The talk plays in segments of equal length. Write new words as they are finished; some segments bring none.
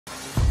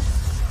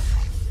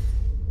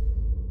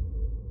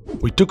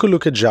We took a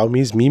look at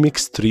Xiaomi's Mi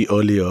Mix 3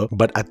 earlier,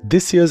 but at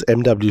this year's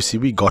MWC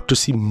we got to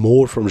see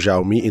more from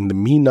Xiaomi in the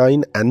Mi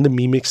 9 and the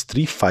Mi Mix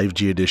 3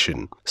 5G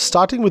edition.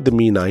 Starting with the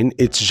Mi 9,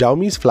 it's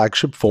Xiaomi's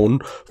flagship phone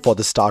for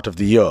the start of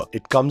the year.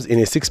 It comes in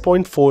a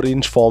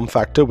 6.4-inch form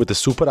factor with a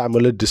Super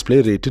AMOLED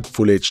display rated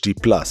Full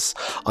HD+.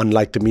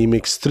 Unlike the Mi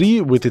Mix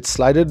 3 with its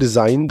slider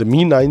design, the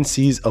Mi 9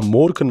 sees a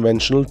more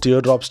conventional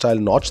teardrop style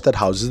notch that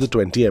houses the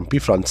 20MP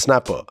front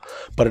snapper.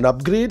 But an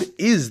upgrade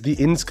is the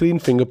in-screen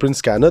fingerprint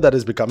scanner that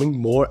is becoming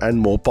more and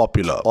more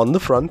popular. On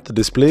the front, the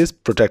display is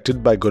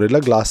protected by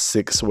Gorilla Glass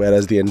 6,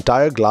 whereas the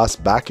entire glass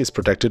back is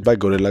protected by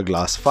Gorilla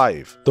Glass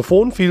 5. The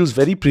phone feels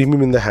very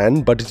premium in the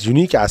hand, but its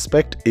unique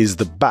aspect is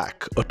the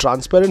back. A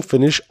transparent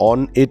finish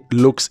on it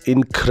looks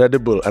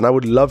incredible, and I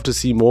would love to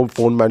see more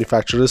phone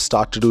manufacturers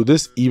start to do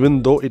this,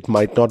 even though it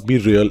might not be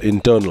real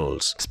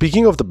internals.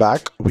 Speaking of the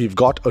back, we've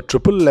got a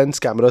triple lens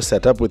camera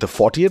setup with a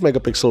 48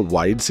 megapixel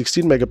wide,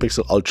 16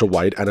 megapixel ultra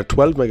wide, and a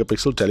 12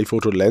 megapixel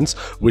telephoto lens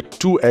with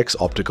 2x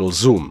optical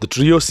zoom. The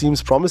trio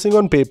seems promising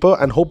on paper,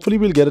 and hopefully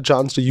we'll get a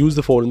chance to use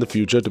the phone in the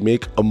future to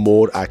make a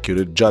more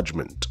accurate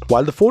judgment.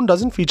 While the phone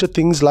doesn't feature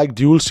things like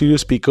dual stereo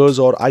speakers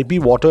or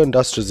IP water and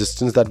dust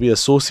resistance that we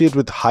associate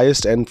with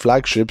highest end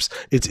flagships,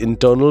 its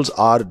internals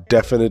are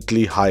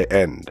definitely high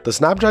end. The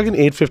Snapdragon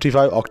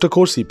 855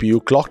 octa-core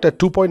CPU clocked at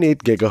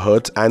 2.8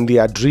 GHz and the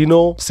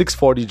Adreno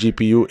 640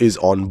 GPU is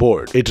on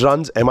board. It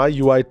runs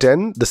MIUI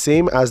 10, the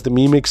same as the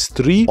Mi Mix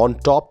 3 on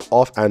top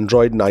of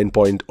Android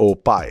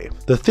 9.0 Pie.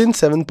 The thin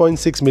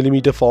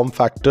 7.6mm form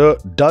factor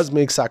does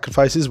make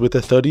sacrifices with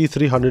a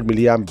 3300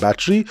 mAh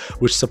battery,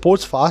 which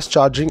supports fast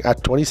charging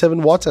at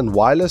 27 watts and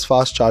wireless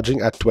fast charging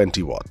at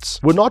 20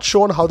 watts. We're not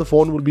sure on how the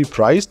phone will be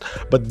priced,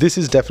 but this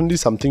is definitely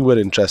something we're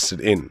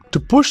interested in. To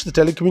push the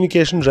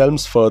telecommunication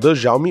realms further,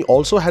 Xiaomi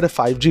also had a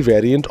 5G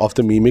variant of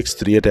the Mi Mix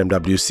 3 at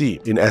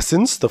MWC. In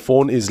essence, the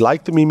phone is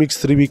like the Mi Mix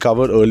 3 we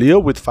covered earlier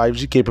with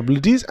 5G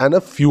capabilities and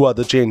a few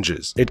other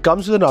changes. It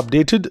comes with an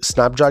updated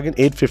Snapdragon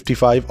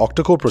 855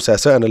 octa-core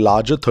processor and a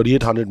larger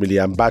 3800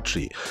 mAh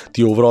battery.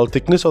 The overall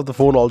thickness of the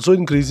phone also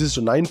increases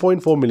to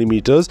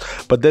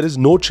 9.4mm, but there is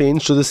no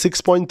change to the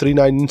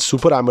 6.39-inch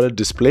Super AMOLED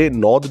display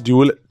nor the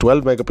dual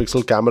 12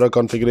 megapixel camera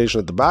configuration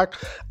at the back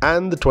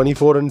and the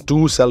 24 and 2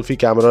 selfie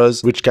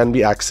cameras which can be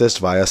accessed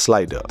via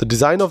slider. The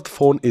design of the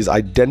phone is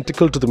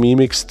identical to the Mi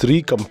Mix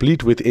 3,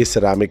 complete with a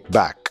ceramic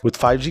back. With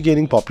 5G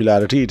gaining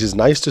popularity, it is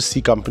nice to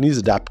see companies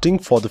adapting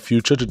for the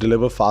future to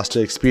deliver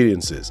faster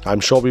experiences. I'm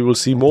sure we will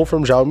see more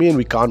from Xiaomi, and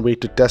we can't wait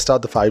to test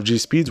out the 5G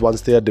speeds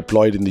once they are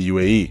deployed in the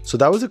UAE. So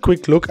that was a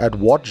quick look at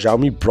what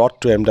Xiaomi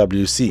brought to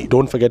MWC.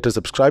 Don't forget to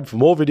subscribe for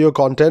more video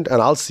content,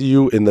 and I'll see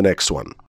you in the next one.